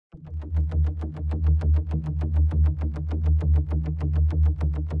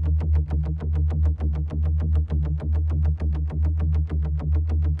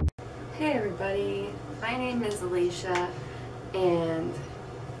everybody, my name is Alisha and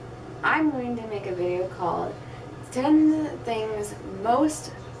I'm going to make a video called 10 things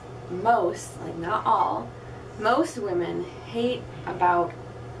most, like not all, most women hate about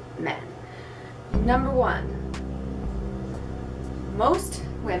men. Number 1, most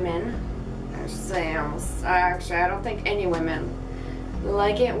women, I should say almost, actually I don't think any women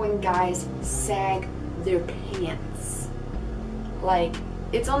like it when guys sag their pants. Like,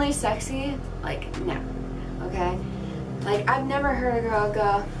 it's only sexy, like, no, okay? Like, I've never heard a girl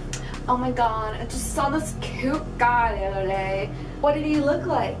go, oh my god, I just saw this cute guy the other day. What did he look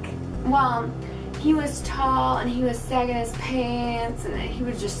like? Well, he was tall and he was sagging his pants and he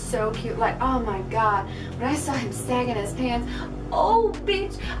was just so cute. Like, oh my god, when I saw him sagging his pants, oh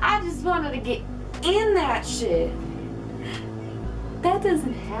bitch, I just wanted to get in that shit. That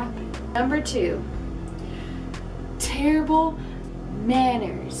doesn't happen. Number 2, terrible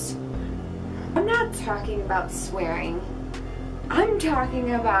manners. I'm not talking about swearing. I'm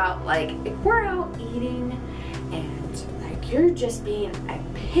talking about, like, if we're out eating and like you're just being a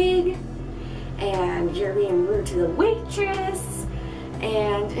pig and you're being rude to the waitress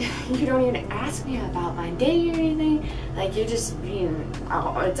and you don't even ask me about my day or anything, like you're just being,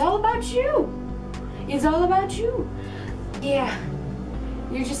 oh, it's all about you. It's all about you. Yeah,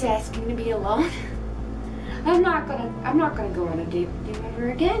 you're just asking to be alone. I'm not gonna go on a date with you ever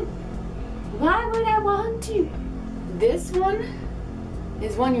again. Why would I want to? This one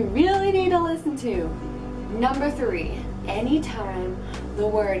is one you really need to listen to. Number 3, anytime the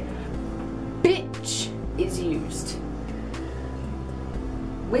word bitch is used.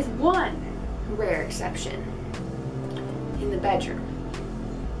 With one rare exception. In the bedroom.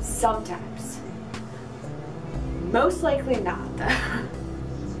 Sometimes. Most likely not, though.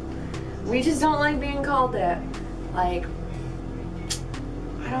 We just don't like being called that. Like,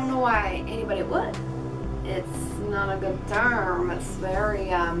 I don't know why anybody would. It's not a good term. It's very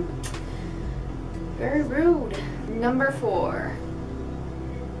rude. Number 4.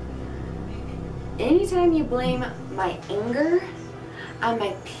 Anytime you blame my anger on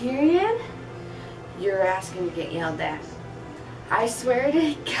my period, you're asking to get yelled at. I swear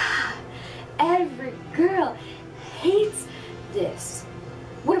to God, every girl hates this.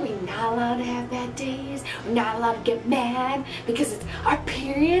 What, are we not allowed to have bad days? We're not allowed to get mad because it's our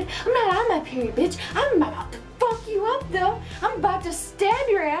period? I'm not on my period, bitch. I'm about to fuck you up, though. I'm about to stab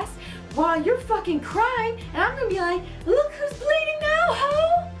your ass while you're fucking crying, and I'm gonna be like, look who's bleeding now,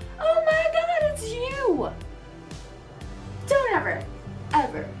 ho! Oh my god, it's you! Don't ever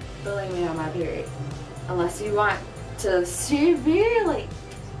blame me on my period. Unless you want to severely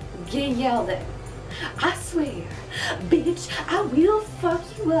get yelled at. I swear, bitch, I will fuck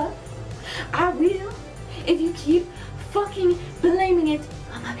you up. I will, if you keep fucking blaming it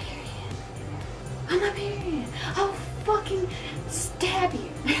on my period. On my period. I'll fucking stab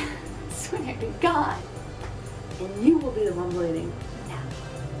you. I swear to God. And you will be the one bleeding. Now.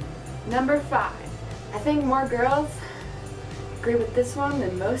 Number 5. I think more girls agree with this one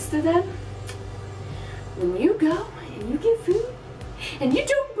than most of them. When you go and you get food and you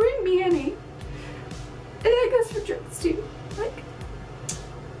don't bring me any, and that goes for drinks too. Like,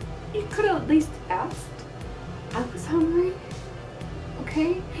 you could have at least asked. I was hungry,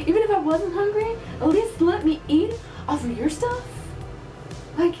 okay? Even if I wasn't hungry, at least let me eat off of your stuff.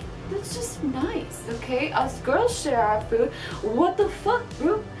 Like, that's just nice, okay? Us girls share our food. What the fuck,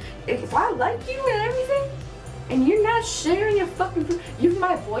 bro? If I like you and everything, and you're not sharing your fucking food, you're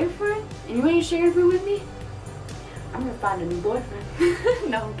my boyfriend, and you ain't sharing food with me, I'm gonna find a new boyfriend.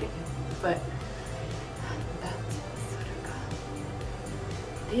 No, I'm kidding. But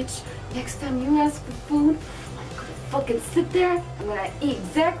bitch, next time you ask for food, I'm gonna fucking sit there, I'm gonna eat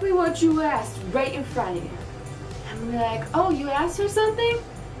exactly what you asked right in front of you. I'm gonna be like, oh, you asked for something?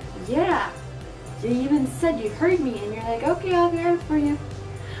 Yeah. You even said you heard me, and you're like, okay, I'll grab it for you.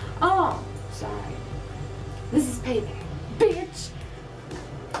 Oh, sorry. This is payback, bitch.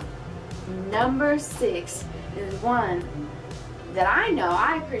 Number 6 is one that I know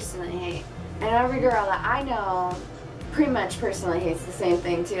I personally hate, and every girl that I know pretty much personally hates the same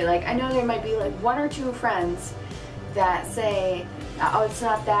thing too. Like, I know there might be like 1 or 2 friends that say, oh, it's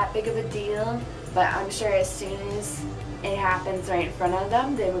not that big of a deal, but I'm sure as soon as it happens right in front of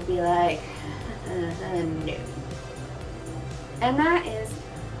them, they would be like, no. And that is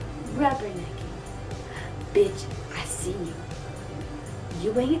rubbernecking. Bitch, I see you.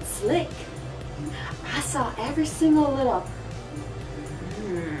 You ain't slick. I saw every single little,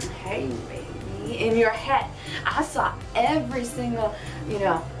 hey baby, in your head. I saw every single, you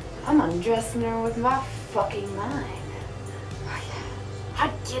know, I'm undressing her with my fucking mind. Oh yeah,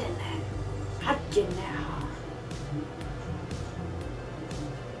 I'd get in that. Get now.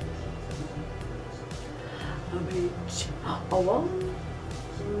 A bitch. Oh, well.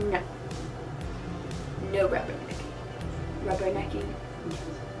 No. No rubbernecking. Rubbernecking? No.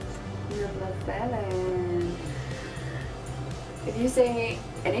 No, no felon. If you say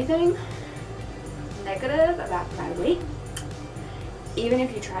anything negative about my weight, even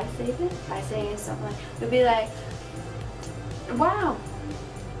if you try to save it by saying something like, you'll be like, wow,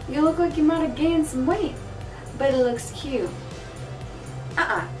 you look like you might have gained some weight, but it looks cute.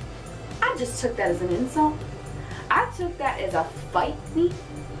 I just took that as an insult. I took that as a fight me.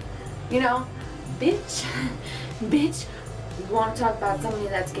 You know, bitch, bitch, you want to talk about somebody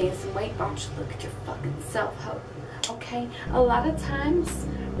that's gained some weight? Why don't you look at your fucking self, ho? Okay? A lot of times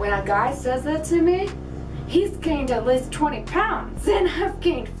when a guy says that to me, he's gained at least 20 pounds and I've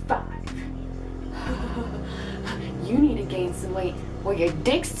gained 5. You need to gain some weight where your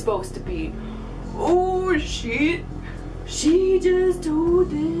dick's supposed to be. Oh shit. She just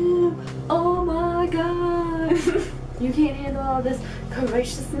told him. Oh my god. You can't handle all this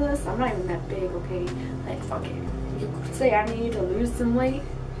graciousness. I'm not even that big, okay? Like, fuck it. You say I need to lose some weight.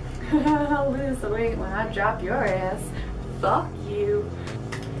 I'll lose the weight when I drop your ass. Fuck you.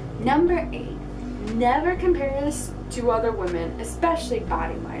 Number 8. Never compare this to other women, especially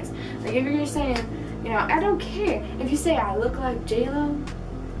body-wise. Like, if you're saying, you know, I don't care. If you say I look like J-Lo,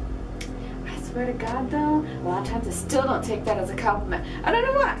 I swear to God, though, a lot of times I still don't take that as a compliment. I don't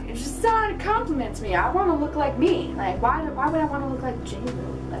know why. It's just not a compliment to me. I want to look like me. Like, why would I want to look like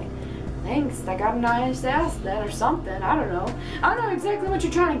J-Lo? Like, thanks. I got a nice ass then or something. I don't know. I don't know exactly what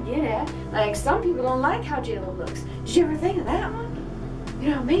you're trying to get at. Like, some people don't like how J-Lo looks. Did you ever think of that one?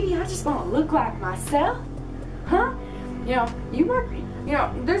 You know, maybe I just want to look like myself. Huh? You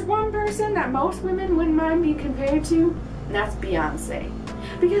know, there's one person that most women wouldn't mind being compared to, and that's Beyonce.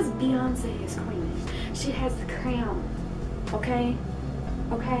 Because Beyonce is queen. She has the crown. Okay?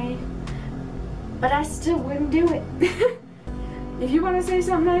 Okay? But I still wouldn't do it. If you want to say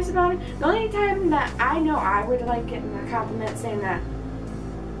something nice about it, the only time that I know I would like getting a compliment saying that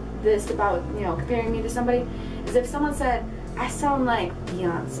this about, you know, comparing me to somebody, is if someone said, I sound like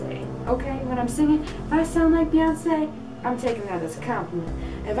Beyonce. Okay? When I'm singing, if I sound like Beyonce, I'm taking that as a compliment.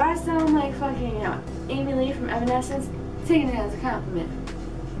 If I sound like fucking, you know, Amy Lee from Evanescence, taking it as a compliment.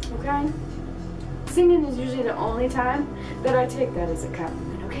 Okay? Singing is usually the only time that I take that as a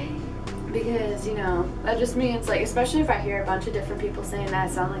compliment, okay? Because, you know, that just means, like, especially if I hear a bunch of different people saying that I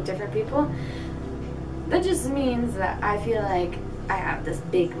sound like different people, that just means that I feel like I have this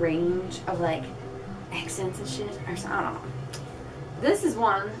big range of, like, accents and shit, or something. I don't know. This is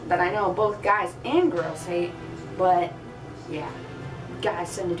one that I know both guys and girls hate, but, yeah,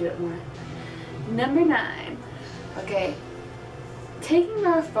 guys tend to do it more. Number 9, okay, taking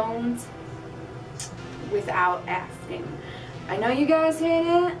our phones without asking. I know you guys hate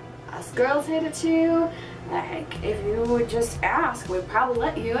it, us girls hate it too. Like, if you would just ask, we'd probably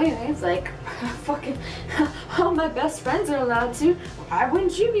let you anyways. Like, fucking, all my best friends are allowed to. Why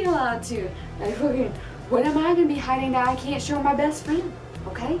wouldn't you be allowed to? Like, fucking, what am I gonna be hiding that I can't show my best friend?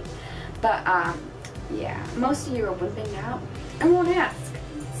 Okay? But, yeah, most of you are wimping out and won't ask.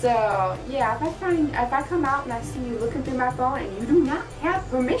 So, yeah, if I come out and I see you looking through my phone and you do not have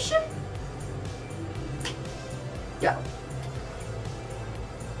permission, yo.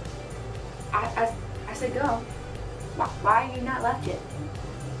 I said go. Why are you not left yet?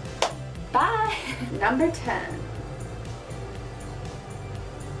 Bye. Number 10.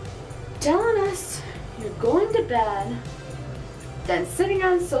 Telling us you're going to bed, then sitting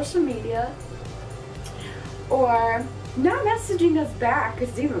on social media, or not messaging us back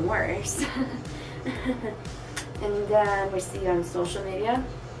is even worse. And then we see you on social media.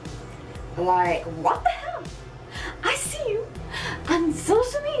 Like, what the hell? I see you on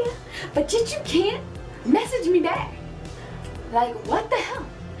social media, but yet you can't message me back. Like, what the hell?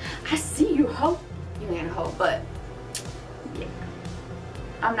 I see you, hoe. You ain't a hoe, but yeah,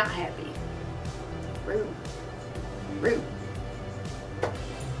 I'm not happy. Rude. Rude.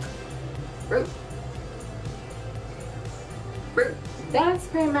 Rude. Rude. That's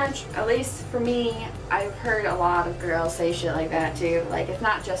pretty much, at least for me, I've heard a lot of girls say shit like that too. Like, it's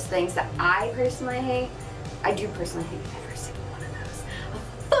not just things that I personally hate. I do personally hate every single one of those.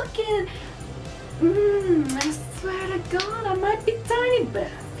 I swear to God, I might be tiny, but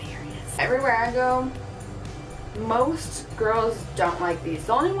I'm furious. Everywhere I go, most girls don't like these.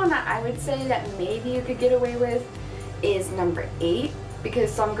 The only one that I would say that maybe you could get away with is number 8,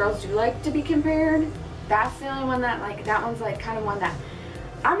 because some girls do like to be compared. That's the only one that, like, that one's like kind of one that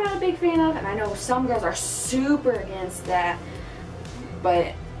I'm not a big fan of, and I know some girls are super against that,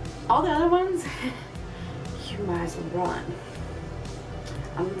 but All the other ones, you might as well run.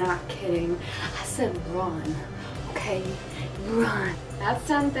 I'm not kidding. I said run, okay? Run. That's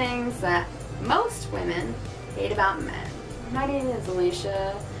some things that most women hate about men. My name is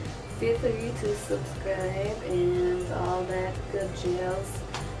Alisha. Feel free to subscribe and all that good jazz.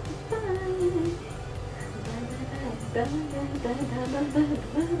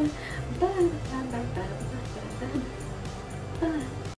 Bye.